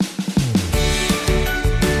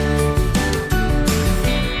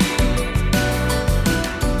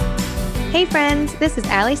Hey friends, this is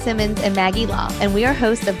Allie Simmons and Maggie Law, and we are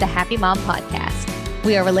hosts of the Happy Mom Podcast.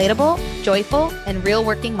 We are relatable, joyful, and real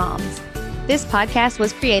working moms. This podcast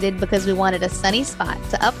was created because we wanted a sunny spot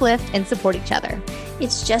to uplift and support each other.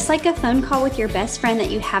 It's just like a phone call with your best friend that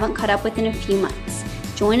you haven't caught up with in a few months.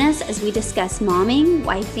 Join us as we discuss momming,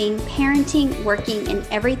 wifing, parenting, working, and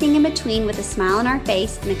everything in between with a smile on our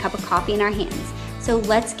face and a cup of coffee in our hands. So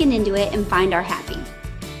let's get into it and find our happy.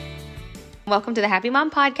 Welcome to the Happy Mom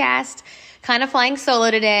Podcast. Kind of flying solo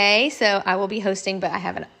today, so I will be hosting, but I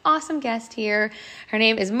have an awesome guest here. Her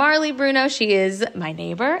name is Marlee Bruno. She is my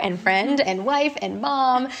neighbor and friend and wife and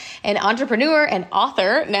mom and entrepreneur and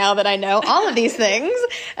author, now that I know all of these things.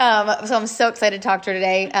 So I'm so excited to talk to her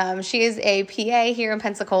today. She is a PA here in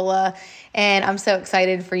Pensacola, and I'm so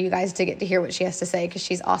excited for you guys to get to hear what she has to say because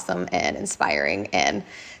she's awesome and inspiring, and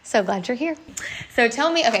so glad you're here. So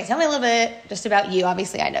tell me a little bit just about you.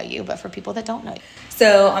 Obviously, I know you, but for people that don't know you.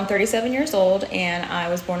 So I'm 37 years old, and I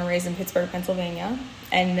was born and raised in Pittsburgh, Pennsylvania.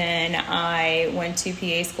 And then I went to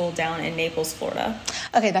PA school down in Naples, Florida.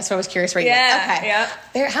 Okay, that's what I was curious where you went. Okay.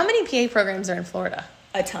 Yeah. How many PA programs are in Florida?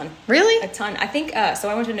 A ton. Really? A ton. I think, so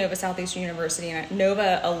I went to Nova Southeastern University, and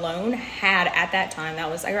Nova alone had, at that time,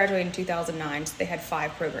 I graduated in 2009, so they had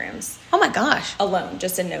 5 programs. Oh my gosh. Alone,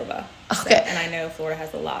 just in Nova. Okay. So, and I know Florida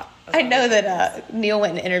has a lot. I know that Neil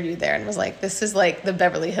went and interviewed there and was like, this is like the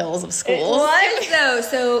Beverly Hills of schools. It was,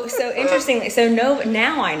 though. So interestingly, so Nova,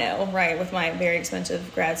 now I know, right, with my very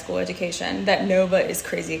expensive grad school education, that Nova is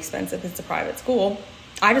crazy expensive. It's a private school.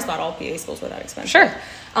 I just thought all PA schools were that expensive. Sure.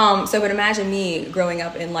 But imagine me growing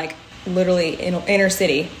up in like literally in inner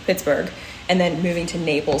city Pittsburgh and then moving to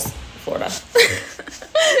Naples, Florida. So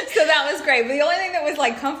that was great. But the only thing that was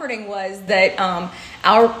like comforting was that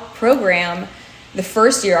our program, the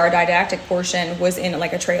first year, our didactic portion was in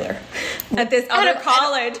like a trailer at this other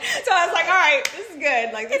college. So I was like, all right, this is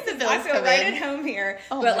good. Like this is, I feel right at home here.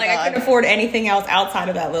 Oh but like I couldn't afford anything else outside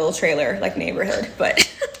of that little trailer like neighborhood. But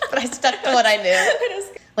I stuck to what I knew.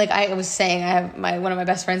 Like I was saying, I have one of my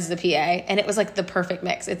best friends is a PA, and it was like the perfect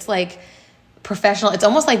mix. It's like professional. It's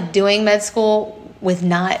almost like doing med school with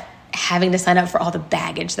not having to sign up for all the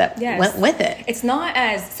baggage that went with it. It's not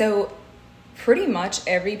so pretty much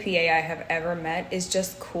every PA I have ever met is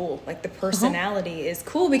just cool. Like the personality is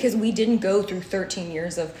cool because we didn't go through 13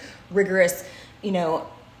 years of rigorous,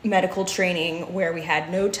 medical training where we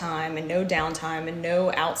had no time and no downtime and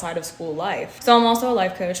no outside of school life. So I'm also a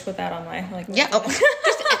life coach. Put that on my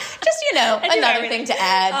just another thing to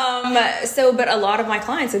add. But a lot of my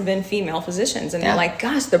clients have been female physicians, and they're like,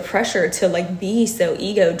 gosh, the pressure to like be so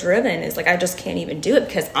ego driven is like, I just can't even do it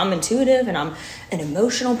because I'm intuitive and I'm an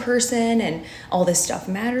emotional person and all this stuff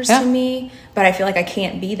matters to me, but I feel like I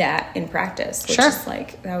can't be that in practice, which is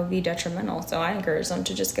like, that would be detrimental. So I encourage them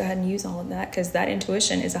to just go ahead and use all of that because that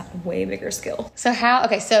intuition is a way bigger skill. So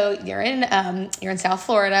so you're in South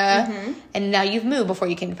Florida, and now you've moved before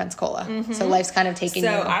you came to Pensacola. So life's kind of taking you.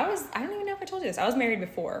 I don't even know if I told you this. I was married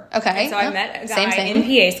before. Okay. And so I met a guy in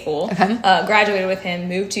PA school, graduated with him,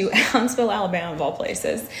 moved to Huntsville, Alabama, of all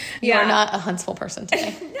places. You are not a Huntsville person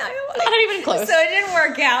today. No, not even close. So it didn't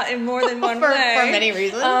work out in more than one way. For many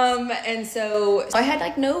reasons. And so I had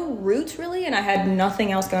like no roots really, and I had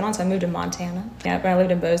nothing else going on. So I moved to Montana. Yeah, but I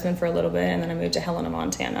lived in Bozeman for a little bit, and then I moved to Helena,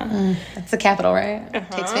 Montana. That's the capital, right?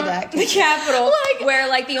 Takes me back. The capital, where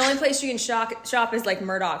like the only place you can shop is like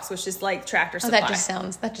Murdoch's, which is like Tractor Supply. That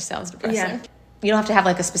just sounds depressing. Yeah. You don't have to have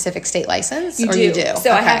like a specific state license? You do?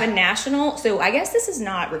 So I have a national, so I guess this is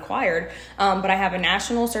not required, but I have a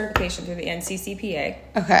national certification through the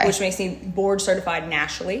NCCPA, which makes me board certified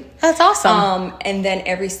nationally. That's awesome. And then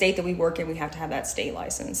every state that we work in, we have to have that state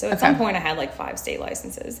license. So at some point I had like 5 state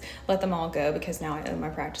licenses. Let them all go because now I own my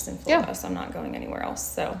practice in Florida, so I'm not going anywhere else.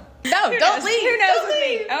 So no, don't leave. Who knows with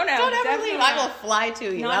me? Oh no, don't ever leave. I will fly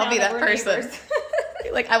to you. I'll be that person.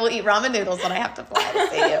 Like I will eat ramen noodles when I have to fly to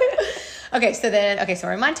see you. So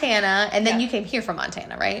we're in Montana, and then you came here from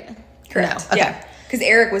Montana, right? Correct. No. Okay. Yeah. Because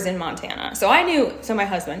Eric was in Montana. So my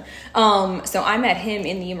husband, so I met him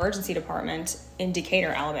in the emergency department in Decatur,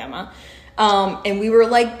 Alabama. And we were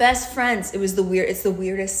like best friends. It's the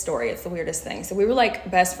weirdest story. It's the weirdest thing. So we were like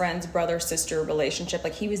best friends, brother, sister relationship.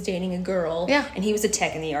 Like he was dating a girl and he was a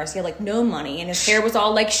tech in the ER. So he had like no money and his hair was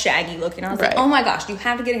all like shaggy looking. I was like, oh my gosh, you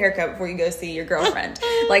have to get a haircut before you go see your girlfriend.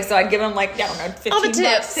 Like, so I'd give him like, I don't know,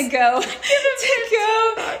 $15 to go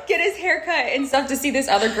get his haircut and stuff to see this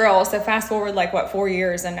other girl. So fast forward like 4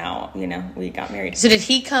 years and now, we got married. So did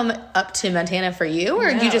he come up to Montana for you or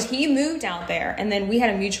you just... He moved out there and then we had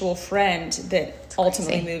a mutual friend friend that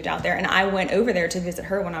ultimately moved out there, and I went over there to visit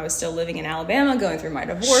her when I was still living in Alabama, going through my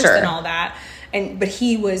divorce and all that. But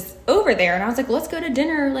he was over there, and I was like, let's go to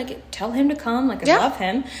dinner. Like, tell him to come. Like, I love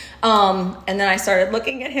him. And then I started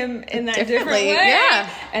looking at him in that different way. Yeah.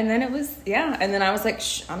 And then it was, and then I was like,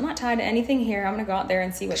 I'm not tied to anything here. I'm going to go out there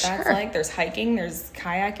and see what that's like. There's hiking, there's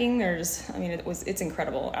kayaking, it's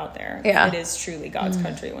incredible out there. Yeah. It is truly God's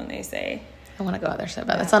country when they say. I want to go out there so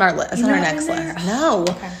bad. That's on our list. That's on our next list. No.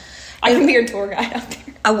 Okay. I can be your tour guide out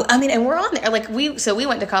there. I mean, and we're on there. Like, we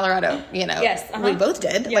went to Colorado, Yes. We both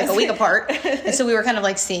did, like a week apart. And so we were kind of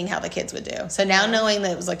like seeing how the kids would do. So now knowing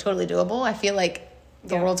that it was like totally doable, I feel like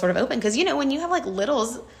the world sort of open. Because, when you have like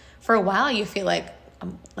littles for a while, you feel like,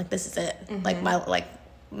 this is it. Like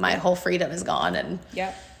my whole freedom is gone. And,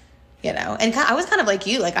 and I was kind of like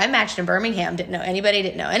you. Like, I matched in Birmingham, didn't know anybody,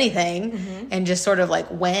 didn't know anything. And just sort of like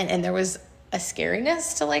went, and there was a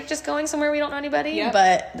scariness to like just going somewhere we don't know anybody.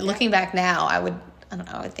 But looking back now, I don't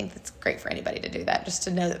know, I think it's great for anybody to do that, just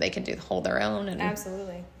to know that they can hold their own. And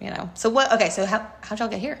absolutely. So so how'd y'all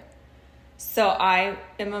get here? So I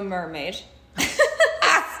am a mermaid.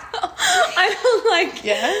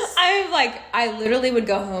 I literally would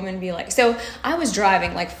go home and be like, so I was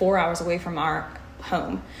driving like 4 hours away from our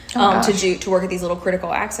home to work at these little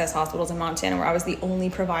critical access hospitals in Montana, where I was the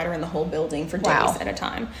only provider in the whole building for days at a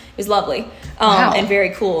time. It was lovely and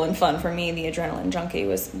very cool and fun for me. The adrenaline junkie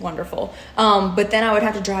was wonderful. But then I would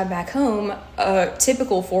have to drive back home. A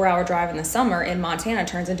typical 4-hour drive in the summer in Montana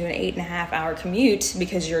turns into an 8.5-hour commute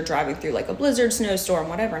because you're driving through like a blizzard, snowstorm,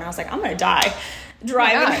 whatever. And I was like, I'm going to die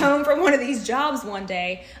driving home from one of these jobs one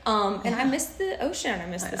day. And I missed the ocean. I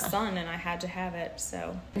missed the sun, and I had to have it.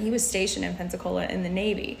 So he was stationed in Pensacola in the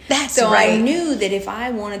Navy. So I knew that if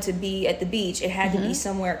I wanted to be at the beach, it had to be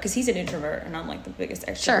somewhere, because he's an introvert and I'm like the biggest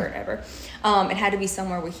extrovert ever. It had to be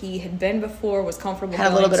somewhere where he had been before, was comfortable,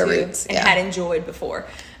 had a little bit of roots, and had enjoyed before.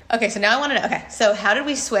 Okay, so now I want to know. Okay, so how did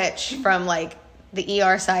we switch from like the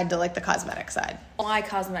ER side to like the cosmetic side? Why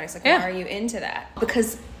cosmetics? Like, why are you into that?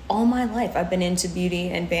 Because all my life I've been into beauty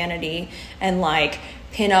and vanity and like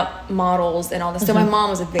pin-up models and all this. So my mom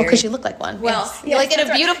was a very... because you look like one. Well, like in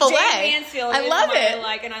a beautiful way. I love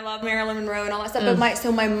it. And I love Marilyn Monroe and all that stuff.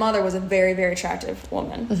 But my mother was a very, very attractive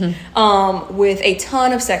woman with a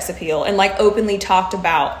ton of sex appeal, and like openly talked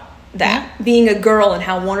about that being a girl and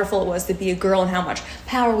how wonderful it was to be a girl and how much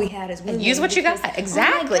power we had as women. And use what you got.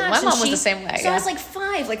 Exactly. My mom was the same way. So I was like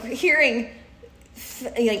 5, like hearing...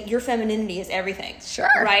 like your femininity is everything,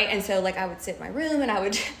 right? And so like I would sit in my room and I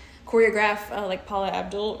would choreograph like Paula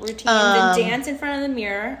Abdul routines and dance in front of the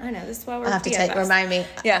mirror. I know, this is why we're... I have to remind me.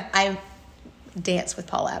 I danced with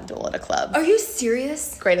Paula Abdul at a club. Are you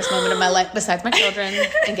serious? Greatest moment of my life besides my children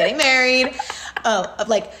and getting married.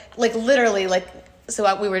 Like literally like...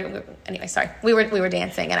 So we were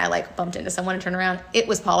dancing, and I like bumped into someone and turned around. It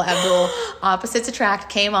was Paula Abdul. Opposites Attract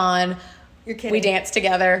came on. You're kidding. We danced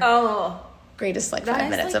together. Oh. Greatest like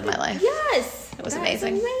 5 minutes of my life. Yes. It was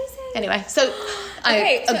amazing. Anyway, so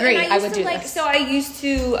I agree. I would do this. So I used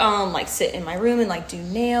to like sit in my room and like do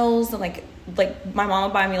nails, and like my mom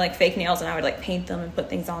would buy me like fake nails, and I would like paint them and put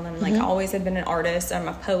things on them. And like always have been an artist. I'm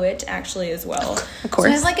a poet actually as well. Of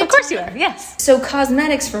course. So of course you are. Yes. So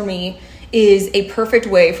cosmetics for me is a perfect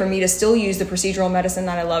way for me to still use the procedural medicine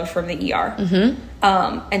that I loved from the ER,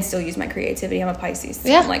 and still use my creativity. I'm a Pisces.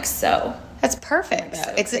 So I'm like That's perfect.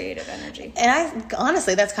 Like it's creative energy. And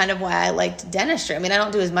honestly, that's kind of why I liked dentistry. I mean, I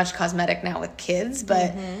don't do as much cosmetic now with kids,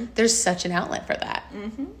 but there's such an outlet for that,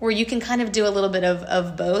 where you can kind of do a little bit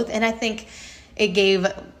of both. And I think it gave,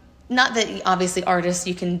 not that obviously artists,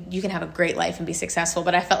 you can have a great life and be successful,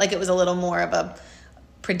 but I felt like it was a little more of a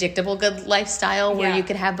predictable good lifestyle where you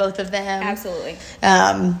could have both of them. Absolutely.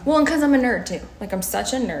 Well, and because I'm a nerd too. Like, I'm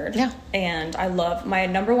such a nerd. Yeah. And I love my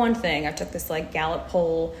number one thing. I took this like Gallup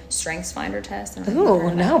poll strengths finder test.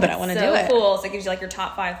 Ooh, no, but I want to do it. So cool. So it gives you like your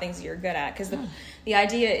top 5 things that you're good at. Because the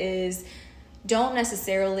idea is, don't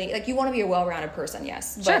necessarily, like, you want to be a well-rounded person,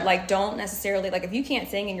 yes. But like, don't necessarily, like, if you can't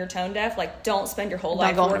sing and you're tone deaf, like, don't spend your whole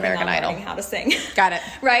life working on learning how to sing. Got it.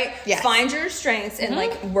 Right? Yes. Find your strengths and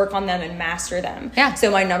like work on them and master them. Yeah.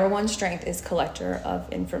 So my number one strength is collector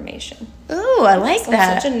of information. Ooh, I like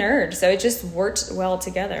that. I'm such a nerd, so it just worked well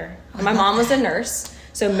together. And my mom was a nurse,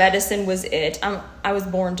 so medicine was it. I was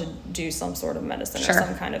born to do some sort of medicine or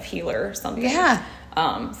some kind of healer or something. Yeah.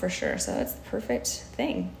 For sure. So it's the perfect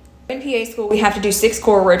thing. In PA school, we have to do 6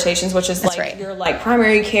 core rotations, which is your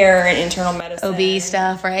primary care and internal medicine. OB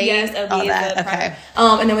stuff, right? Yes, OB all is that. the primary.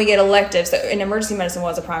 And then we get electives. So, in emergency medicine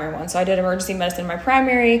was a primary one. So I did emergency medicine in my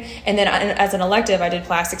primary, and then as an elective, I did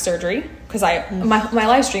plastic surgery because my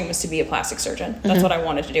life stream was to be a plastic surgeon. That's what I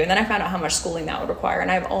wanted to do. And then I found out how much schooling that would require, and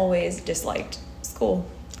I've always disliked school.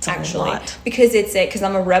 Actually, because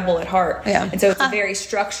I'm a rebel at heart, and so it's a very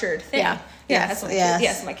structured thing.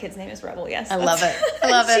 Yes, my kid's name is Rebel. Yes, I love it. I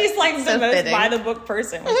love it. She's like the most by the book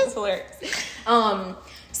person, which is hilarious.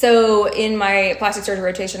 So in my plastic surgery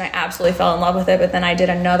rotation, I absolutely fell in love with it. But then I did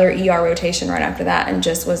another ER rotation right after that, and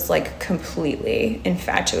just was like completely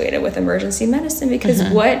infatuated with emergency medicine because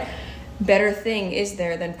what better thing is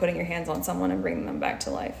there than putting your hands on someone and bringing them back to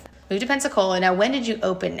life? Moved to Pensacola. Now, when did you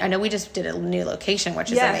open? I know we just did a new location, which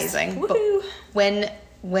is amazing. Woo-hoo. But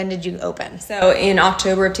when did you open? So in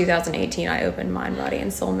October of 2018, I opened Mind, Body,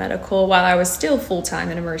 and Soul Medical while I was still full-time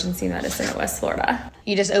in emergency medicine in West Florida.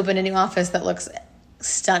 You just opened a new office that looks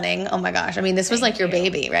stunning. Oh my gosh. I mean, this was like your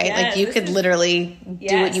baby, right? Yes, like you could literally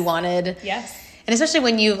do what you wanted. Yes. And especially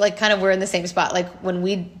when you like kind of were in the same spot, like when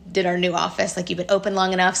we did our new office, like you've been open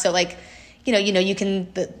long enough. So like, you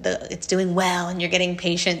can, it's doing well and you're getting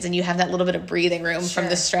patients and you have that little bit of breathing room from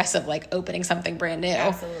the stress of like opening something brand new.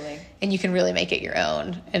 Absolutely. And you can really make it your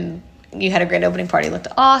own. And you had a grand opening party. It looked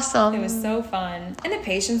awesome. It was so fun. And the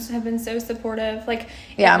patients have been so supportive. Like,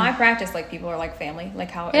 in my practice, like, people are like family, like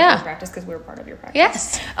how your practice, because we're part of your practice.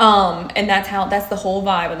 Yes. And that's the whole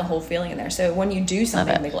vibe and the whole feeling in there. So when you do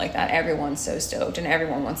something big like that, everyone's so stoked and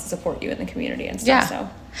everyone wants to support you in the community and stuff. Yeah. So.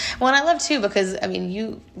 Well, and I love too, because I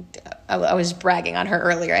mean, I was bragging on her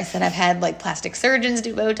earlier. I said, I've had like plastic surgeons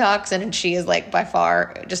do Botox, and she is like by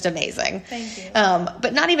far just amazing. Thank you.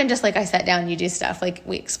 But not even just like I sat down and you do stuff, like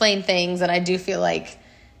we explain things, and I do feel like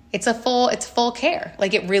it's full care.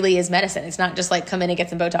 Like it really is medicine. It's not just like come in and get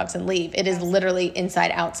some Botox and leave. It is literally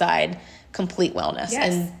inside, outside, complete wellness.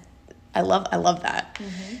 Yes. And I love that.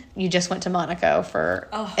 Mm-hmm. You just went to Monaco for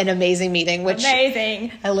an amazing meeting, which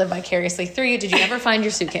amazing. I live vicariously through you. Did you ever find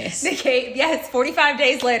your suitcase? Yes, 45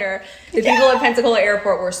 days later, the people at Pensacola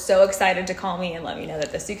Airport were so excited to call me and let me know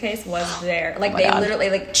that the suitcase was there. Like they literally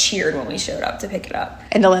like cheered when we showed up to pick it up.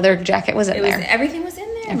 And the leather jacket was in there. Everything was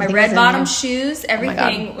in there. My red bottom shoes,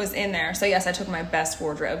 everything was in there. So yes, I took my best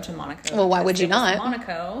wardrobe to Monaco. Well, why would you not?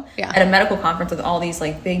 Monaco at a medical conference with all these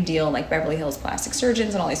like big deal like Beverly Hills plastic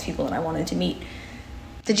surgeons and all these people that I wanted to meet.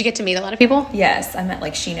 Did you get to meet a lot of people? Yes, I met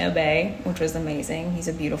like Shino Bay, which was amazing. He's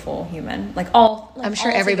a beautiful human. I'm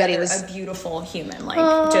sure everybody was a beautiful human,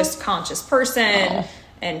 like just conscious person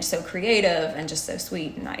and so creative and just so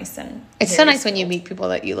sweet and nice. And it's so nice when you meet people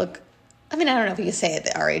that you look. I mean, I don't know if you can say it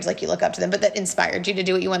at our age, like you look up to them, but that inspired you to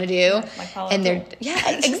do what you want to do. And they're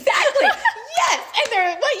exactly. Yes, and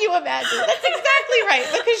they're what you imagine. That's exactly right,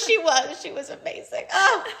 because she was amazing.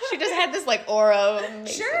 Oh, she just had this like aura of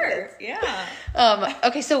amazing. Sure, yeah.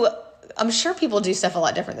 Okay, so I'm sure people do stuff a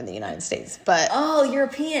lot different than the United States, but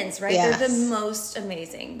Europeans, right? Yes. They're the most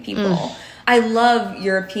amazing people. I love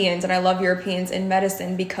Europeans, and I love Europeans in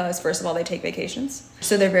medicine because first of all, they take vacations,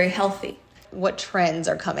 so they're very healthy. What trends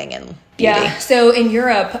are coming in beauty? Yeah, so in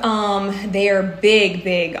Europe, they are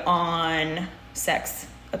big on sex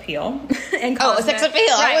appeal and sex appeal.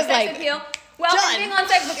 Right, I was sex appeal. Well, being on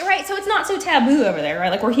sex, but you're right. So it's not so taboo over there,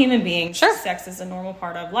 right? Like we're human beings. Sure. Sex is a normal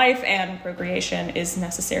part of life, and procreation is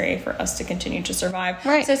necessary for us to continue to survive.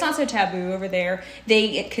 Right. So it's not so taboo over there.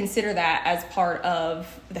 They consider that as part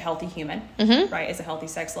of the healthy human, right? It's a healthy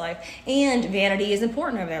sex life, and vanity is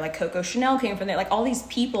important over there. Like Coco Chanel came from there. Like all these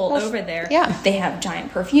people over there, they have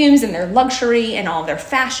giant perfumes and their luxury and all of their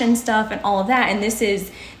fashion stuff and all of that. And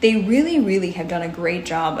they really have done a great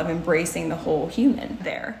job of embracing the whole human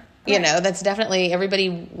there. You know, that's definitely,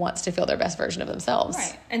 everybody wants to feel their best version of themselves.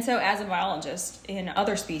 Right. And so as a biologist, in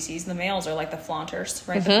other species, the males are like the flaunters,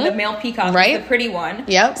 right? The male peacock is the pretty one.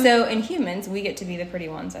 Yep. So in humans, we get to be the pretty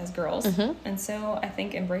ones as girls. And so I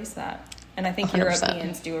think embrace that. And I think 100%.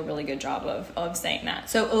 Europeans do a really good job of saying that.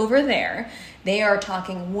 So over there, they are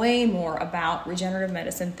talking way more about regenerative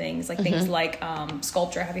medicine things, like things like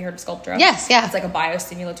Sculptra. Have you heard of Sculptra? Yes, yeah. It's like a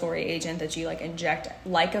biostimulatory agent that you like inject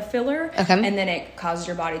like a filler, and then it causes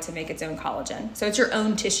your body to make its own collagen. So it's your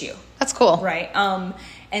own tissue. That's cool. Right.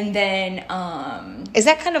 And then is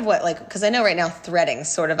that kind of what, like, because I know right now threading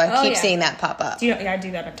sort of, I keep seeing that pop up. I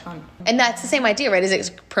do that a ton. And that's the same idea, right? Is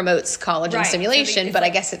it promotes collagen stimulation, but I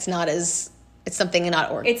guess it's not as it's something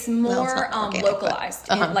not It's more organic, localized,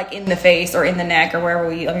 like in the face or in the neck or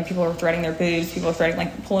wherever people are threading their boobs, people are threading,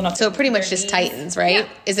 like pulling up. So it pretty much just knees. tightens, right? Yeah.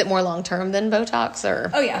 Is it more long-term than Botox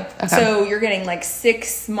or? Oh yeah. Okay. So you're getting like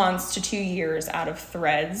 6 months to 2 years out of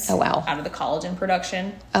threads. Oh wow. Out of the collagen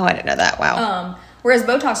production. Oh, I didn't know that. Wow. Whereas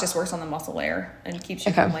Botox just works on the muscle layer and keeps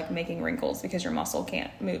you from like making wrinkles because your muscle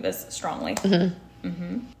can't move as strongly.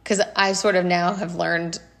 Because I sort of now have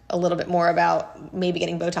learned a little bit more about maybe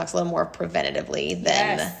getting Botox a little more preventatively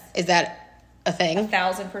than, is that a thing?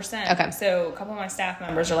 1,000%. Okay. So a couple of my staff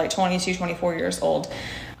members are like 22, 24 years old.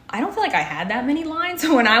 I don't feel like I had that many lines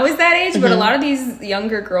when I was that age, but a lot of these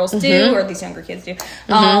younger girls do, or these younger kids do.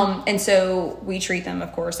 And so we treat them,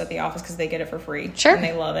 of course, at the office because they get it for free. Sure. And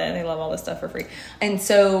they love it. They love all this stuff for free. And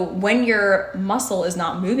so when your muscle is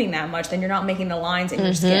not moving that much, then you're not making the lines in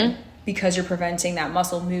your skin. Because you're preventing that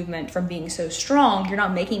muscle movement from being so strong, you're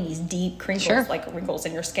not making these deep crinkles, like wrinkles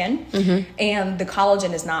in your skin. And the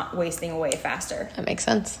collagen is not wasting away faster. That makes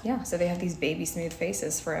sense. Yeah, so they have these baby smooth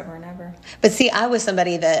faces forever and ever. But see, I was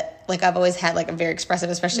somebody that, like, I've always had, like, a very expressive,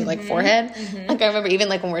 especially, like, forehead. Like, I remember even,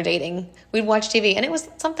 like, when we were dating, we'd watch TV, and it was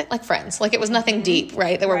something like Friends. Like, it was nothing deep,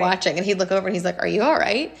 right, that we're watching. And he'd look over, and he's like, are you all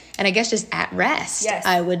right? And I guess just at rest,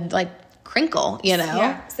 I would, like, crinkle, you know?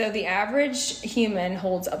 Yeah. So the average human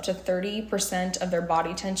holds up to 30% of their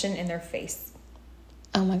body tension in their face.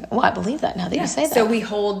 Oh my God. Well, I believe that now that you say that. So we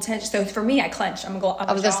hold tension. So for me, I clench. I was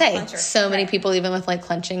going to say, clencher. So many people, even with like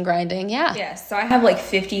clenching, grinding. Yeah. Yeah. So I have like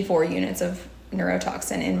 54 units of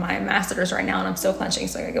neurotoxin in my masseters right now, and I'm still clenching.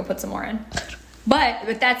 So I gotta go put some more in.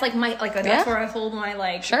 But that's like my, like, that's where I hold my,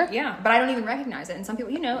 like, yeah, but I don't even recognize it. And some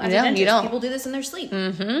people, you know, as a dentist, people do this in their sleep.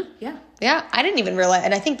 Yeah. Yeah. I didn't even realize,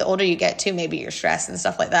 and I think the older you get too, maybe you're stressed and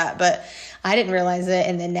stuff like that, but I didn't realize it.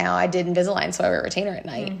 And then now I did Invisalign, so I wear a retainer at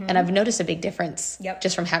night. And I've noticed a big difference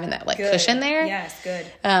just from having that, like, cushion there. Yes, good.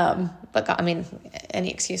 But God, I mean, any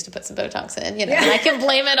excuse to put some Botox in, you know, and I can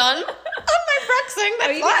blame it on my bruxing.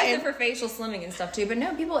 That's you fine. can use it for facial slimming and stuff too. But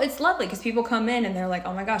no, people, it's lovely because people come in and they're like,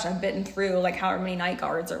 oh my gosh, I've bitten through like however many night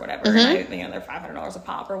guards or whatever. And they're $500 a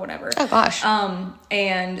pop or whatever. Oh gosh.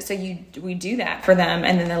 And so we do that for them.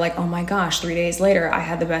 And then they're like, oh my gosh, 3 days later, I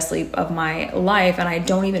had the best sleep of my life and I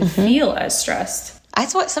don't even feel as stressed.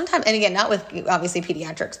 That's what sometimes, and again, not with obviously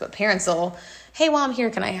pediatrics, but parents will, hey, while I'm here,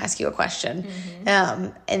 can I ask you a question?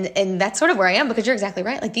 And that's sort of where I am, because you're exactly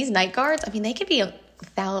right. Like these night guards, I mean, they could be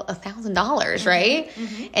 $1,000, right?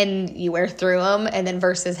 And you wear through them, and then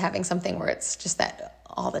versus having something where it's just that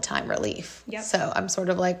all the time relief. So I'm sort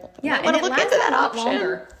of like, I want to look into that option.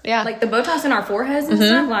 Longer. Yeah. Like the Botox in our foreheads and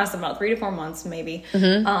stuff lasts about 3 to 4 months, maybe.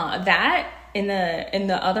 That in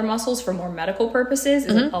the other muscles for more medical purposes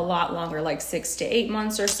is a lot longer, like 6 to 8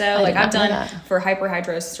 months or so. Like I've done for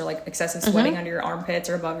hyperhidrosis or like excessive sweating under your armpits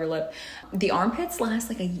or above your lip. The armpits last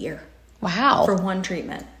like a year. Wow. For one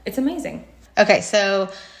treatment. It's amazing. Okay, so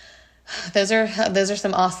those are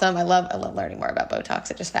some awesome. I love learning more about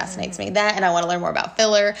Botox. It just fascinates me, that, and I want to learn more about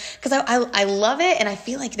filler because I love it, and I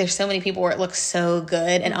feel like there's so many people where it looks so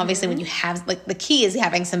good, and obviously when you have, like, the key is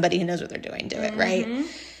having somebody who knows what they're doing do it, right?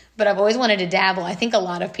 But I've always wanted to dabble. I think a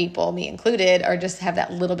lot of people, me included, are just have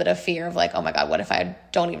that little bit of fear of like, oh my God, what if I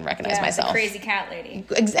don't even recognize myself? The crazy cat lady.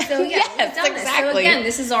 Exactly. So yes, exactly. So again,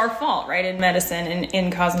 this is our fault, right? In medicine and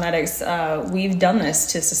in cosmetics, we've done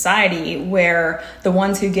this to society where the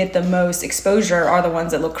ones who get the most exposure are the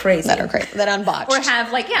ones that look crazy. That are crazy. That unbotched. Or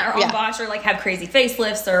have unbotched or like have crazy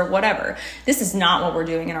facelifts or whatever. This is not what we're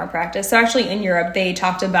doing in our practice. So actually in Europe, they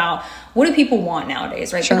talked about what do people want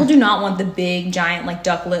nowadays, right? People do not want the big, giant, like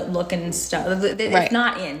ducklet looking stuff. It's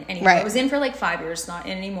not in anymore. It was in for like 5 years, not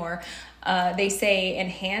in anymore. They say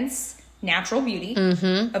enhance natural beauty,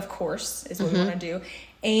 of course, is what we want to do,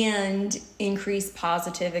 and increase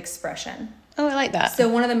positive expression. Oh, I like that. So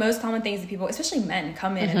one of the most common things that people, especially men,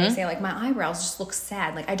 come in and they say, like, my eyebrows just look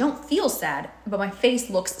sad. Like, I don't feel sad, but my face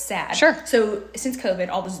looks sad. Sure. So since COVID,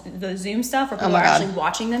 all the Zoom stuff where people are actually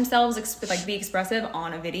watching themselves be expressive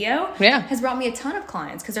on a video has brought me a ton of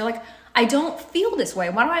clients because they're like, I don't feel this way.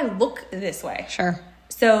 Why do I look this way? Sure.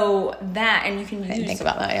 So that, and you can use think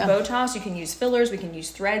about that, Botox, you can use fillers, we can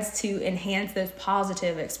use threads to enhance those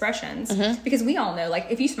positive expressions. Because we all know, like,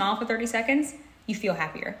 if you smile for 30 seconds, you feel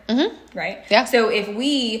happier, right? Yeah. So if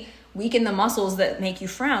we weaken the muscles that make you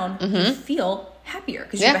frown, you feel happier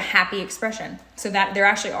because you have a happy expression. So that there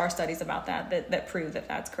actually are studies about that prove that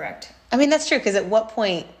that's correct. I mean, that's true, because at what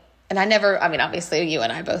point, And I never, I mean, obviously you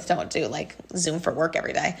and I both don't do like Zoom for work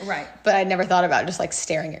every day. Right. But I never thought about just like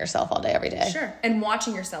staring at yourself all day, every day. Sure. And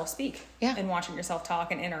watching yourself speak. Yeah. And watching yourself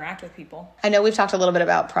talk and interact with people. I know we've talked a little bit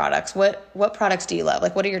about products. What products do you love?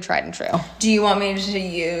 Like, what are your tried and true? Do you want me to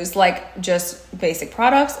use like just basic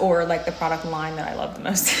products or like the product line that I love the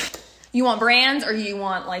most? You want brands or you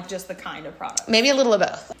want like just the kind of product? Maybe a little of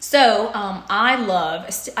both. So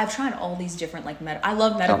I've tried all these different like I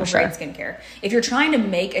love medical grade skincare. If you're trying to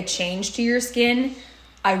make a change to your skin,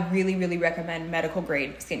 I really, really recommend medical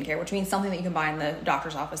grade skincare, which means something that you can buy in the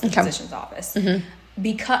doctor's office, the physician's office. And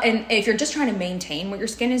if you're just trying to maintain what your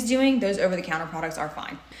skin is doing, those over-the-counter products are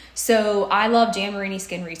fine. So I love Dan Marini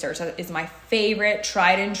Skin Research. That is my favorite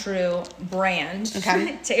tried and true brand.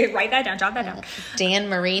 Okay. Write that down. Jot that down. Dan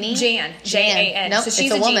Marini? Jan. Jan. Nope, So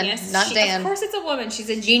she's it's a woman, genius. not Dan. Of course it's a woman. She's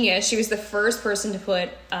a genius. She was the first person to put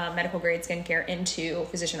medical grade skincare into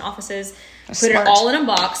physician offices. Put it all in a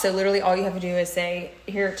box. So literally all you have to do is say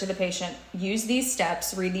here to the patient, use these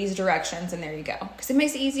steps, read these directions, and there you go. Because it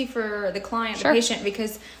makes it easy for the client, the patient,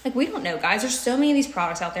 because like we don't know, guys. There's so many of these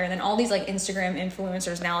products out there, and then all these like Instagram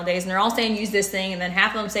influencers nowadays, and they're all saying use this thing, and then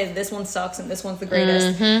half of them say that this one sucks and this one's the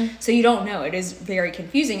greatest. So you don't know. It is very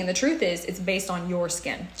confusing, and the truth is it's based on your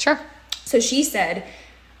skin. Sure. So she said,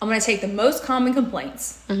 I'm going to take the most common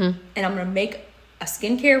complaints and I'm going to make a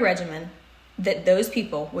skincare regimen that those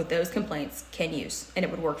people with those complaints can use, and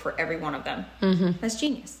it would work for every one of them. That's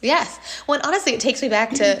genius. Yes. Well, and honestly, it takes me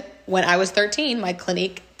back to when I was 13, my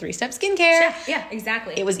Clinique 3-step skincare. Yeah,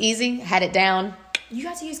 exactly. It was easy, had it down. You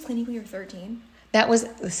got to use Clinique when you were 13?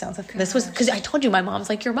 This was because I told you my mom's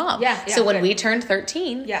like your mom. Yeah. So when we turned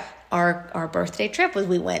 13, yeah, our birthday trip was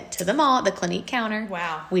we went to the mall at the Clinique counter.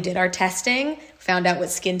 Wow. We did our testing, found out what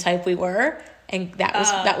skin type we were, and that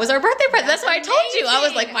was our birthday present. That's why I told you. I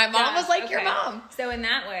was like, my mom was like your mom. So in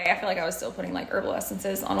that way, I feel like I was still putting like herbal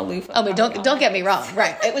essences on a loofah. Oh, but don't get me wrong.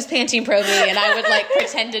 Right. It was Pantene Pro Me, and I would like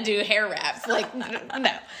pretend to do hair wraps. Like, no.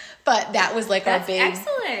 But that was like our big.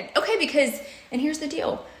 Excellent. Okay, because, and here's the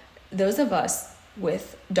deal. Those of us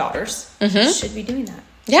with daughters should be doing that.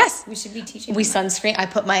 Yes. We should be teaching them sunscreen. I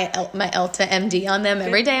put my Elta MD on them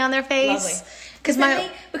every day on their face. Lovely.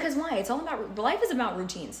 Because why? It's all about, life is about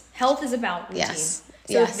routines. Health is about routines.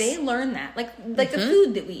 So if they learn that, like the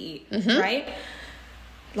food that we eat, right?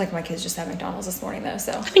 Like my kids just had McDonald's this morning though,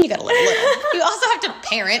 so. I mean, you gotta live a little. You also have to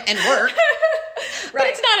parent and work. But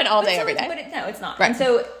it's not an all day every day. No, it's not. Right.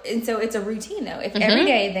 And so it's a routine though. If every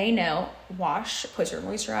day they know, wash, put your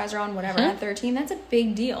moisturizer on, whatever, at 13, that's a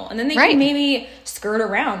big deal. And then they can maybe skirt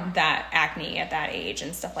around that acne at that age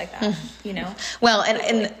and stuff like that, you know? Well,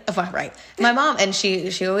 and right. My mom, and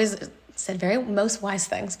she always said most wise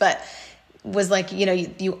things, but was like, you know,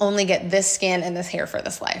 you only get this skin and this hair for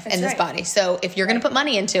this life and this body. So if you're going to put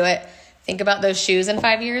money into it, think about those shoes in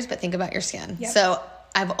 5 years, but think about your skin. Yep. So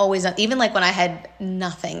I've always done, even like when I had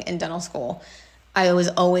nothing in dental school, I was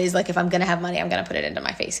always like, if I'm going to have money, I'm going to put it into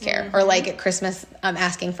my face care. Or like at Christmas, I'm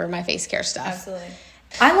asking for my face care stuff. Absolutely.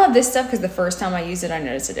 I love this stuff because the first time I used it, I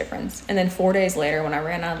noticed a difference. And then 4 days later, when I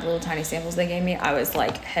ran out of the little tiny samples they gave me, I was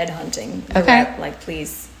like headhunting the rep, like,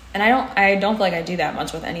 please. And I don't feel like I do that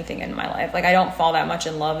much with anything in my life. Like I don't fall that much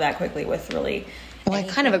in love that quickly with really anything.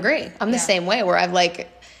 I kind of agree. I'm the same way where I've like,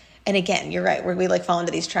 and again, you're right, where we like fall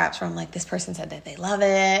into these traps where I'm like, this person said that they love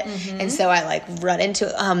it. And so I like run into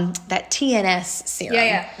that TNS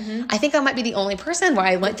serum. I think I might be the only person where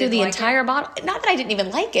I went through the entire bottle. Not that I didn't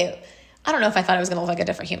even like it. I don't know if I thought I was going to look like a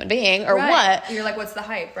different human being or what. You're like, what's the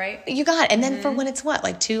hype, right? You got it. And then for when it's what,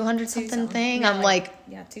 like 200 something thing, I'm like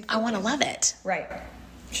I want to love it. Right.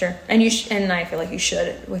 Sure. And and I feel like you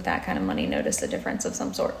should, with that kind of money, notice a difference of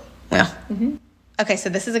some sort. Well. Okay, so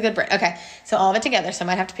this is a good brand. Okay, so all of it together. So I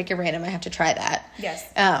might have to pick your brand. I might have to try that. Yes.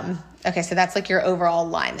 Okay, so that's like your overall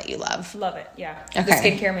line that you love. Love it, yeah. Okay. The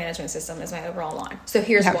skincare management system is my overall line. So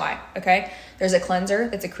here's why, okay? There's a cleanser.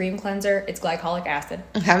 It's a cream cleanser. It's glycolic acid.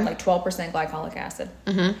 Okay. Like 12% glycolic acid.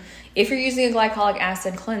 If you're using a glycolic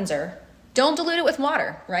acid cleanser, don't dilute it with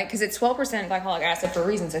water, right? Because it's 12% glycolic acid for a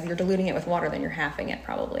reason. So if you're diluting it with water, then you're halving it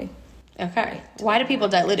probably. Okay. Why do people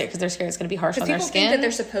dilute it? Because they're scared it's going to be harsh on their skin? Because people think that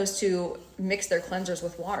they're supposed to mix their cleansers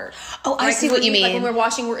with water. Oh, I see what you mean. Like when we're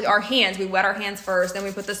washing our hands, we wet our hands first, then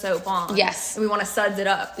we put the soap on. Yes. And we want to suds it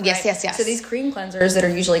up. Right? Yes. So these cream cleansers that are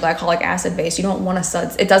usually glycolic acid based, you don't want to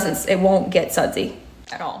suds. It won't get sudsy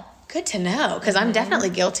at all. Good to know, because I'm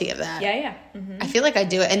definitely guilty of that. Yeah. I feel like I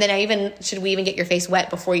do it. And then should we even get your face wet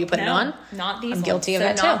before you put it on? Not these I'm guilty of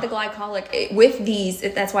that too. So not the glycolic. With these,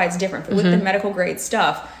 that's why it's different. With the medical grade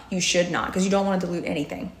stuff, you should not, because you don't want to dilute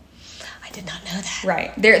anything. I did not know that.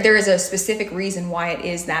 Right. There is a specific reason why it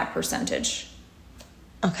is that percentage.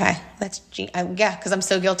 Okay. That's, yeah, because I'm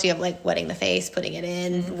so guilty of like wetting the face, putting it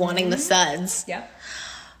in, wanting the suds. Yeah.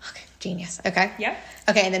 Okay. Genius. Okay. Yeah.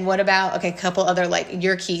 Okay. And then what about, okay, a couple other like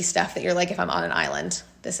your key stuff that you're like, if I'm on an island,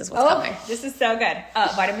 this is what's coming. This is so good.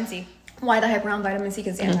 Vitamin C. Why the hype around vitamin C?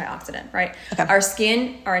 Because it's antioxidant, right? Okay. Our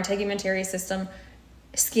skin, our integumentary system,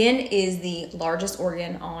 skin is the largest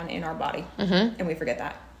organ in our body. And we forget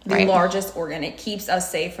that. The largest organ. It keeps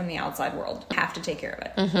us safe from the outside world. Have to take care of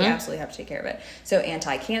it. We absolutely have to take care of it. So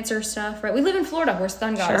anti-cancer stuff, right? We live in Florida. We're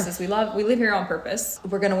sun goddesses. We live here on purpose.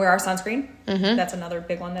 We're going to wear our sunscreen. That's another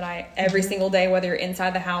big one that every single day, whether you're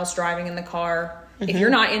inside the house, driving in the car, if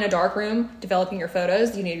you're not in a dark room developing your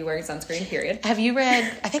photos, you need to be wearing sunscreen, period. Have you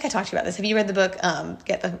read, I think I talked to you about this. Have you read the book,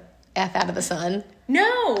 Get the F Out of the Sun?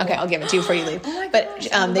 No. Okay, I'll give it to you before you leave. Oh my but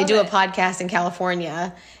gosh, they do a podcast in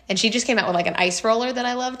California, and she just came out with like an ice roller that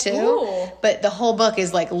I love too. Ooh. But the whole book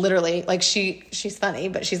is like literally like she's funny,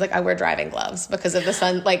 but she's like, I wear driving gloves because of the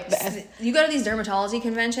sun. Like you go to these dermatology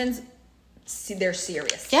conventions, they're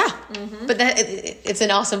serious. Yeah. But it's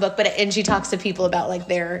an awesome book. And she talks to people about like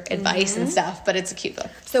their advice and stuff. But it's a cute book.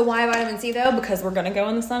 So why vitamin C though? Because we're gonna go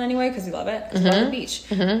in the sun anyway because we love it. Because we love the beach.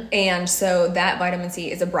 And so that vitamin C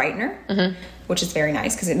is a brightener, which is very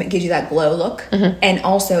nice because it gives you that glow look, and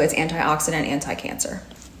also it's antioxidant, anti-cancer.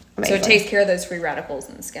 Amazing. So it takes care of those free radicals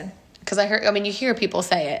in the skin. Because you hear people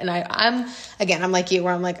say it, and I'm like you,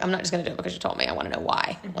 where I'm like, I'm not just going to do it because you told me. I want to know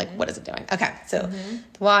why. Like, what is it doing? Okay, so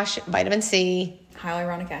wash, vitamin C.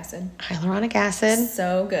 Hyaluronic acid. Hyaluronic acid.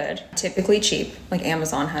 So good. Typically cheap. Like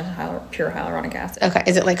Amazon has pure hyaluronic acid. Okay,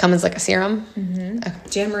 is it like comes like a serum? Okay.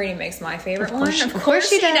 Jan Marini makes my favorite one. Of course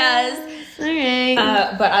she does. All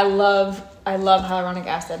right. But I love hyaluronic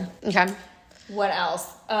acid. Okay. What else?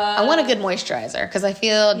 I want a good moisturizer because I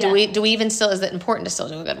feel do we even still, is it important to still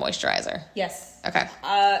do a good moisturizer? Yes. Okay.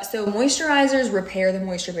 So moisturizers repair the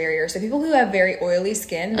moisture barrier. So people who have very oily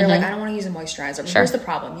skin, they're like, I don't want to use a moisturizer. But here's the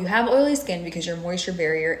problem. You have oily skin because your moisture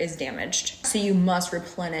barrier is damaged. So you must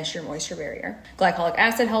replenish your moisture barrier. Glycolic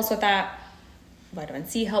acid helps with that. Vitamin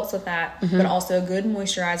C helps with that, but also a good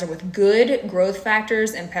moisturizer with good growth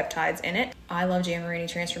factors and peptides in it. I love Jan Marini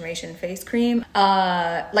Transformation Face Cream.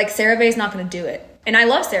 Like CeraVe is not going to do it. And I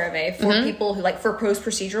love CeraVe for people who like for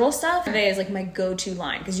post-procedural stuff. CeraVe is like my go-to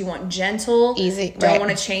line because you want gentle, easy, don't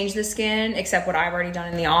want to change the skin except what I've already done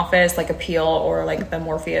in the office, like a peel or like the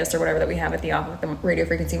Morpheus or whatever that we have at the office, the radio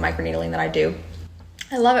frequency microneedling that I do.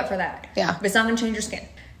 I love it for that. Yeah. But it's not going to change your skin.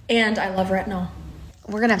 And I love retinol.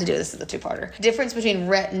 We're going to have to do this as a two-parter. Difference between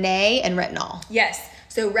Retin-A and retinol. Yes.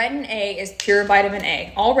 So Retin-A is pure vitamin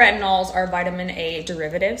A. All retinols are vitamin A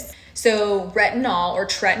derivatives. So retinol or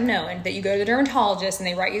tretinoin that you go to the dermatologist and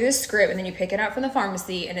they write you this script and then you pick it up from the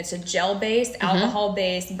pharmacy and it's a gel-based,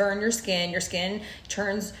 alcohol-based, burn your skin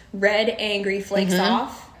turns red, angry, flakes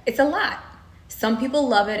off. It's a lot. Some people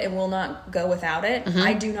love it and will not go without it.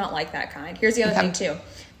 I do not like that kind. Here's the other thing too.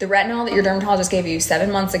 The retinol that your dermatologist gave you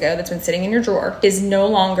 7 months ago that's been sitting in your drawer is no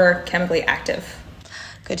longer chemically active.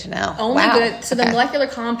 Good to know. Only good. So the molecular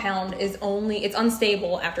compound is it's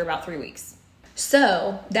unstable after about 3 weeks.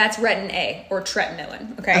 So that's Retin-A or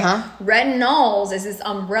tretinoin. Okay. Retinols is this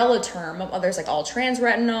umbrella term of others like all trans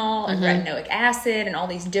retinol and retinoic acid and all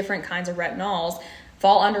these different kinds of retinols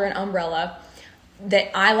fall under an umbrella.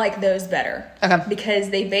 That I like those better. Okay.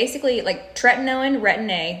 Because they basically, like tretinoin,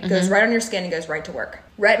 Retin-A, goes right on your skin and goes right to work.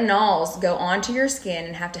 Retinols go onto your skin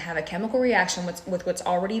and have to have a chemical reaction with what's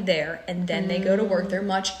already there, and then they go to work. They're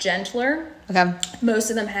much gentler. Okay.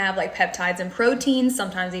 Most of them have like peptides and proteins,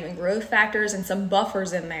 sometimes even growth factors and some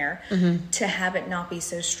buffers in there to have it not be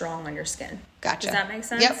so strong on your skin. Gotcha. Does that make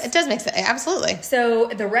sense? Yep, it does make sense. Absolutely. So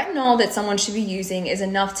the retinol that someone should be using is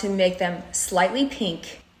enough to make them slightly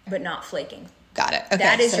pink, but not flaking. Got it. Okay,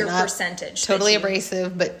 that is your percentage. Totally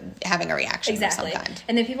abrasive, but having a reaction of some kind.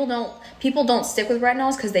 And then people don't stick with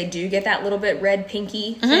retinols because they do get that little bit red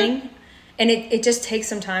pinky thing. And it just takes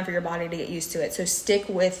some time for your body to get used to it. So stick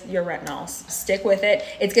with your retinols. Stick with it.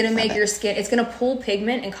 It's going to make your skin, it's going to pull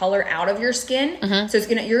pigment and color out of your skin. So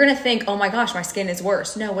you're going to think, oh my gosh, my skin is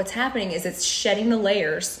worse. No, what's happening is it's shedding the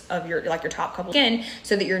layers of your top couple of skin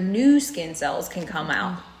so that your new skin cells can come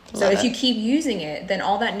out. So if you keep using it, then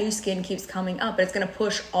all that new skin keeps coming up, but it's going to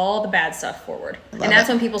push all the bad stuff forward. And that's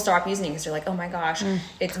when people stop using it because they're like, oh my gosh,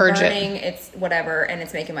 it's burning, it's whatever, and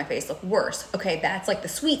it's making my face look worse. Okay, that's like the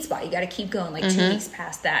sweet spot. You got to keep going like 2 weeks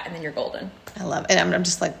past that, and then you're golden. I love it. I'm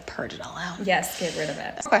just like, purge it all out. Yes, get rid of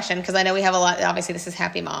it. Question, because I know we have a lot, obviously this is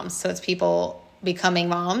Happy Moms, so it's people becoming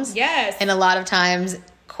moms. Yes. And a lot of times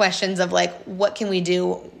questions of like, what can we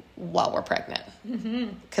do while we're pregnant?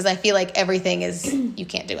 Because I feel like everything is, you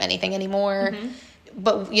can't do anything anymore.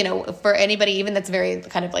 but you know, for anybody even that's very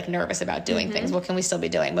kind of like nervous about doing things, what can we still be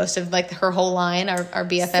doing? Most of like her whole line, our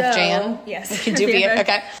BFF Jan. Yes. We can do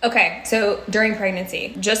BFF. Okay. So during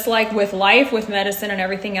pregnancy, just like with life, with medicine and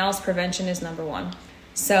everything else, prevention is number one.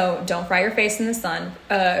 So don't fry your face in the sun.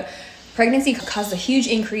 Pregnancy causes a huge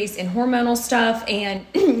increase in hormonal stuff, and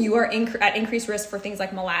you are at increased risk for things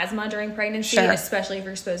like melasma during pregnancy, especially if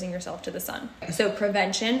you're exposing yourself to the sun. So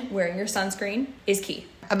prevention, wearing your sunscreen, is key.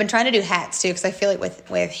 I've been trying to do hats too, because I feel like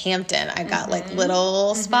with Hampton, I got like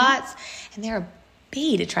little spots, and they're a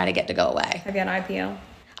bee to try to get to go away. Have you had IPL?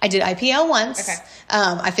 I did IPL once. Okay.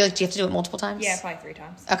 I feel like, do you have to do it multiple times? Yeah, probably 3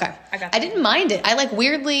 times. Okay. I didn't mind it. I like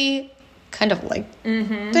weirdly kind of like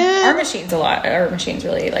our machine's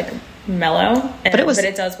really like mellow, but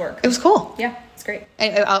it does work. It was cool. Yeah, it's great.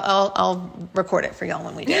 And I'll record it for y'all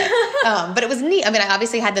when we do it. But it was neat. I mean, I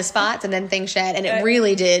obviously had the spots and then things shed, and it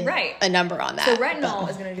really did a number on that. So retinol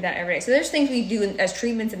is going to do that every day. So there's things we do as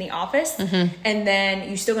treatments in the office, and then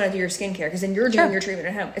you still going to do your skincare, because then you're doing your treatment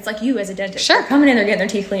at home. It's like you as a dentist. Sure. They're coming in, they're getting their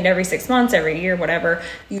teeth cleaned every 6 months, every year, whatever.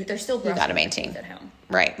 They're still you got to maintain at home.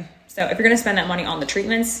 Right. So if you're going to spend that money on the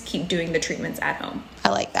treatments, keep doing the treatments at home. I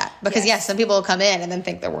like that, because some people will come in and then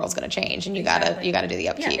think their world's going to change, and you gotta do the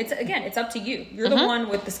upkeep. Yeah, it's up to you. You're the one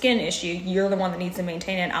with the skin issue. You're the one that needs to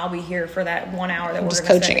maintain it. I'll be here for that 1 hour that we're going to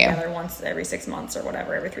spend together once every 6 months or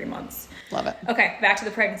whatever, every 3 months. Love it. Okay, back to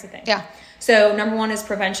the pregnancy thing. Yeah. So number 1 is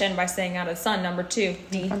prevention by staying out of the sun. Number 2,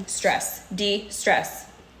 de-stress. De-stress.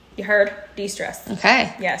 You heard? De-stress.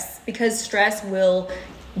 Okay. Yes, because stress will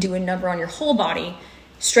do a number on your whole body.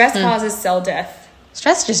 Stress causes cell death.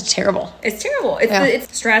 Stress is just terrible. It's terrible.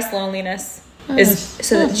 It's stress, loneliness.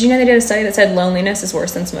 Did you know they did a study that said loneliness is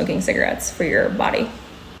worse than smoking cigarettes for your body?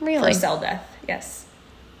 Really? For cell death. Yes.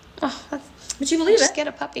 Oh, but you believe it. Just get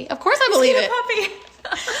a puppy. Of course I believe it. Get a puppy.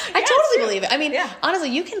 I totally believe it. I mean,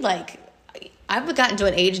 honestly, you can like, I've gotten to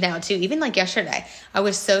an age now too, even like yesterday, I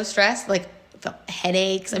was so stressed, like felt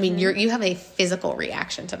headaches. I mean, you have a physical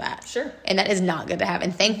reaction to that. Sure. And that is not good to have.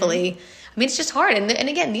 And thankfully, I mean, it's just hard. And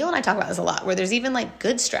again, Neil and I talk about this a lot, where there's even like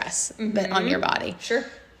good stress on your body. Sure.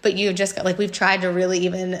 But you've just got, like, we've tried to really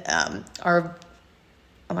even, our,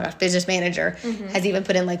 oh my gosh, business manager has even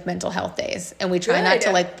put in like mental health days. And we try not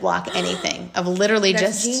to like block anything of literally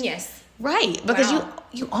That's just. genius. Right. Because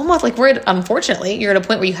you almost like, unfortunately, you're at a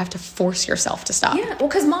point where you have to force yourself to stop. Yeah. Well,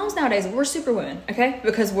 because moms nowadays, we're super women, okay?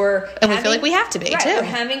 Because we feel like we have to be too. We're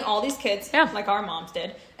having all these kids, like our moms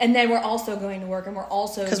did. And then we're also going to work, and we're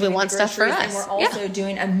also because we want stuff for us, and we're also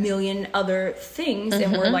doing a million other things,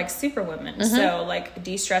 and we're like super women. So like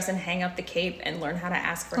de-stress and hang up the cape and learn how to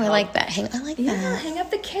ask for help. I like that. Hang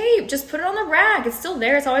up the cape. Just put it on the rack. It's still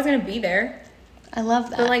there. It's always going to be there. I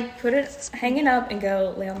love that. But like hang it up and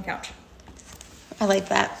go lay on the couch. I like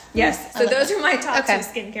that. Yes. So those are my top 2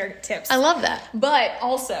 skincare tips. I love that. But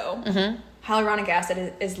also, hyaluronic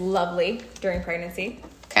acid is lovely during pregnancy.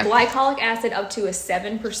 Okay. Glycolic acid up to a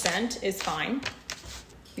 7% is fine.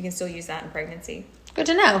 You can still use that in pregnancy. Good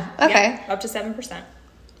to know. Okay. Yeah, up to 7%.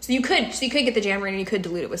 So you could get the Jamorene and you could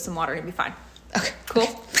dilute it with some water and it'd be fine. Okay. Cool.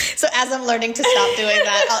 So as I'm learning to stop doing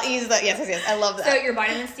that, I'll ease that. Yes. I love that. So your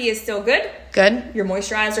vitamin C is still good. Good. Your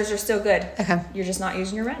moisturizers are still good. Okay. You're just not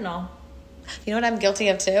using your retinol. You know what I'm guilty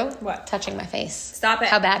of too? What? Touching my face. Stop it.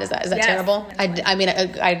 How bad is that? Is that terrible? I mean,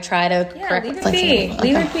 I try to correct leave it be.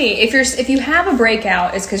 Leave it be. If you have a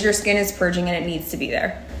breakout, it's because your skin is purging and it needs to be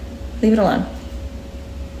there. Leave it alone.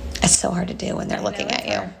 It's so hard to do when they're looking at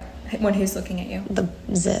you. When who's looking at you? The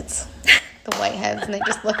zits. The whiteheads, and they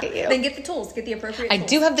just look at you. Then get the tools. Get the appropriate tools. I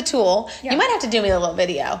do have the tool. Yeah. You might have to do me a little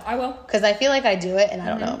video. I will. Because I feel like I do it, and I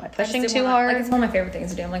don't know. Am I pushing too hard? It's one of my favorite things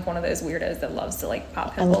to do. I'm like one of those weirdos that loves to like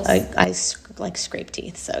pop pimples. I like scrape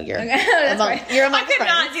teeth, so you're right. You're among I could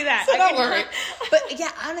not do that. So don't worry. But yeah,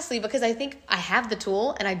 honestly, because I think I have the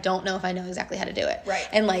tool, and I don't know if I know exactly how to do it. Right.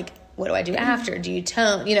 And like, what do I do after? Do you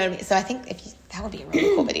tone? You know what I mean? So I think that would be a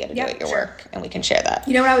really cool video to do at your work, and we can share that.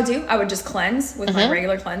 You know what I would do? I would just cleanse with my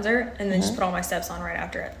regular cleanser, and then just put all my steps on right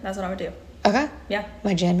after it. That's what I would do. Okay. Yeah.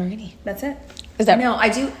 My Jan Marini. That's it. Is that? No, I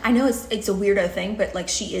do. I know it's a weirdo thing, but like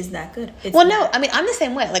she is that good. No, I mean I'm the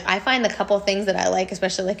same way. Like I find the couple things that I like,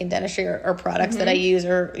 especially like in dentistry or products that I use,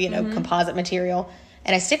 or composite material,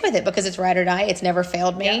 and I stick with it because it's ride or die. It's never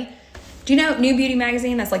failed me. Yeah. Do you know New Beauty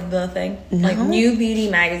Magazine? That's like the thing. No. Like New Beauty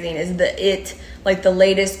Magazine is like the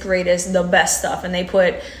latest, greatest, the best stuff, and they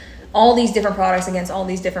put all these different products against all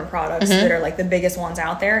these different products that are like the biggest ones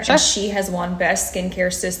out there. Sure. And she has won best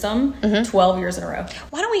skincare system 12 years in a row.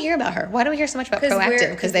 Why don't we hear about her? Why do we hear so much about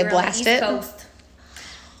Proactive? Because they blast it. Coast.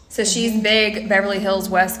 So she's big, Beverly Hills,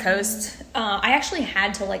 West Coast. I actually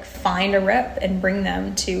had to like find a rep and bring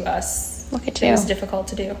them to us. Look at you. It was difficult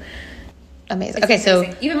to do. Amazing. It's Okay,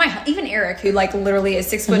 amazing. so even Eric, who like literally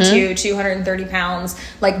is 6'2", 230 pounds,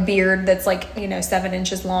 like beard that's like 7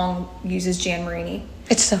 inches long, uses Jan Marini.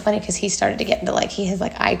 it's so funny because he started to get into like he has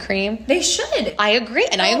like eye cream. They should. I agree,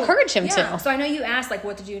 and I encourage him to. So I know you asked like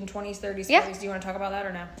what to do in 20s, 30s, 40s. Yeah. Do you want to talk about that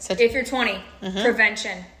or no? So- if you're 20,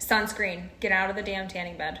 prevention, sunscreen, get out of the damn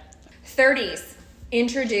tanning bed. 30s,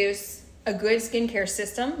 introduce a good skincare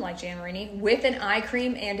system like Jan Marini with an eye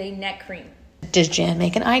cream and a neck cream. Does Jan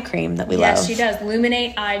make an eye cream that we love? Yes, she does.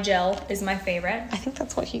 Luminate Eye Gel is my favorite. I think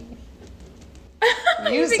that's what he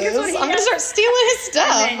You think uses. that's what he I'm gonna has? start stealing his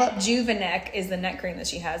stuff. And then Juvenec is the neck cream that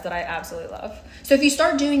she has that I absolutely love. So if you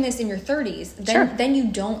start doing this in your 30s, then you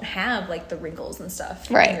don't have like the wrinkles and stuff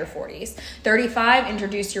Right. in your 40s. 35,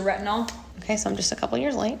 introduce your retinol. Okay, so I'm just a couple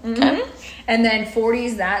years late. Okay. And then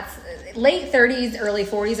 40s, that's late 30s, early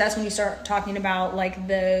 40s. That's when you start talking about like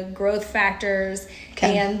the growth factors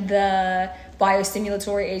and the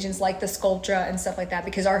biostimulatory agents like the Sculptra and stuff like that,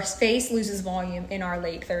 because our face loses volume in our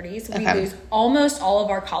late 30s. We lose almost all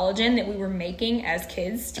of our collagen that we were making as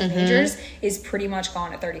kids, teenagers, is pretty much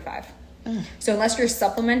gone at 35. So unless you're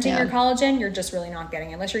supplementing your collagen, you're just really not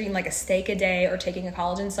getting it. Unless you're eating like a steak a day or taking a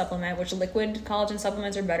collagen supplement, which liquid collagen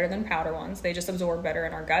supplements are better than powder ones. They just absorb better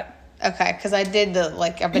in our gut. Okay, because I did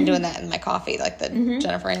I've been doing that in my coffee, like the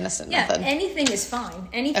Jennifer Aniston method. Anything is fine.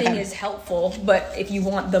 Anything is helpful, but if you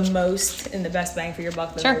want the most and the best bang for your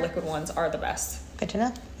buck, the liquid ones are the best. Good to know.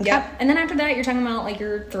 Okay. Yeah, and then after that, you're talking about like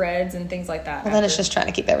your threads and things like that. Well, then it's just trying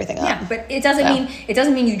to keep everything up. Yeah, but it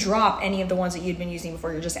doesn't mean you drop any of the ones that you'd been using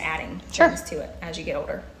before. You're just adding things to it as you get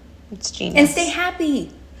older. It's genius. And stay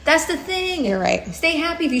happy. That's the thing. You're right. Stay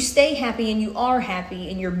happy. If you stay happy and you are happy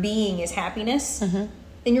and your being is happiness,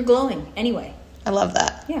 then you're glowing anyway. I love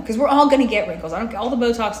that. Yeah, because we're all gonna get wrinkles. I don't all the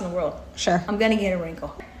Botox in the world. Sure. I'm gonna get a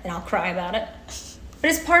wrinkle, and I'll cry about it. But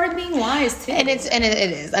it's part of being wise too. And it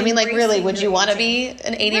is. I mean, like, really, would you want to be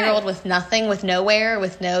an 80-year-old with nothing, with nowhere,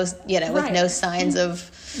 with no, with no signs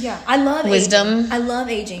of I love wisdom? Aging. I love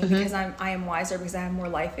aging because I am wiser because I have more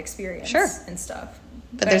life experience and stuff.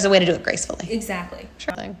 But there's a way to do it gracefully. Exactly.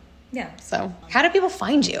 Sure. Yeah. So, how do people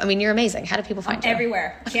find you? I mean, you're amazing. How do people find you?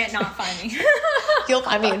 Everywhere. Can't not find me. You'll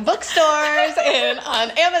find me in bookstores and on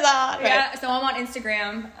Amazon. Yeah. So I'm on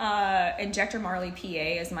Instagram. Injector Marlee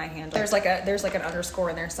PA is my handle. There's like an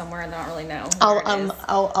underscore in there somewhere, and I don't really know.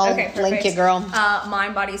 I'll link you, girl.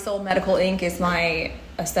 Mind, Body, Soul Medical Inc. is my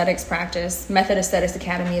aesthetics practice. Method Aesthetics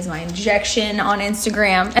Academy is my injection on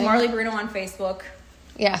Instagram. And Marlee Bruno on Facebook.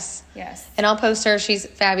 Yes. And I'll post her. She's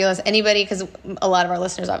fabulous. Anybody, because a lot of our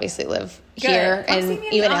listeners obviously live here and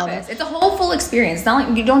even Alabama. It's a whole full experience. It's not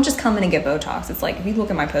like you don't just come in and get Botox. It's like if you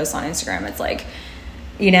look at my posts on Instagram, it's like,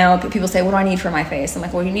 people say, what do I need for my face? I'm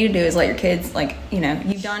like, what you need to do is let your kids,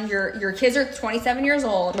 you've done your kids are 27 years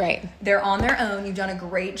old. Right. They're on their own. You've done a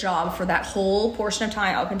great job for that whole portion of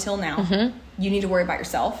time up until now. You need to worry about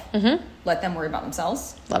yourself. Let them worry about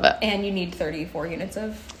themselves. Love it. And you need 34 units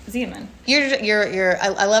of Xeomin.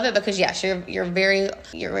 I love it because yes, you're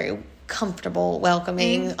very comfortable,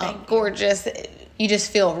 welcoming, gorgeous. You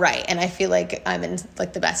just feel right, and I feel like I'm in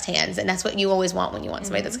like the best hands, and that's what you always want when you want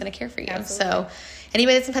somebody that's going to care for you. Absolutely. So,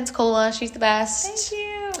 anybody that's in Pensacola, she's the best. Thank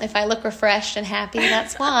you. If I look refreshed and happy,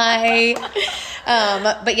 that's why.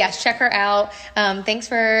 But yes, check her out. Thanks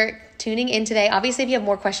for tuning in today. Obviously, if you have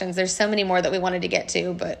more questions, there's so many more that we wanted to get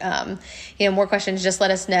to, but more questions, just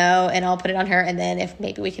let us know and I'll put it on her. And then if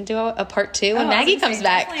maybe we can do a part 2 when Maggie comes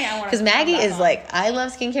back, because Maggie is like, I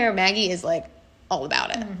love skincare. Maggie is like all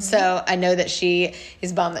about it. So I know that she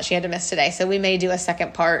is bummed that she had to miss today. So we may do a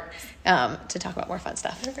second part to talk about more fun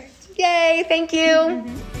stuff. Perfect. Yay. Thank you.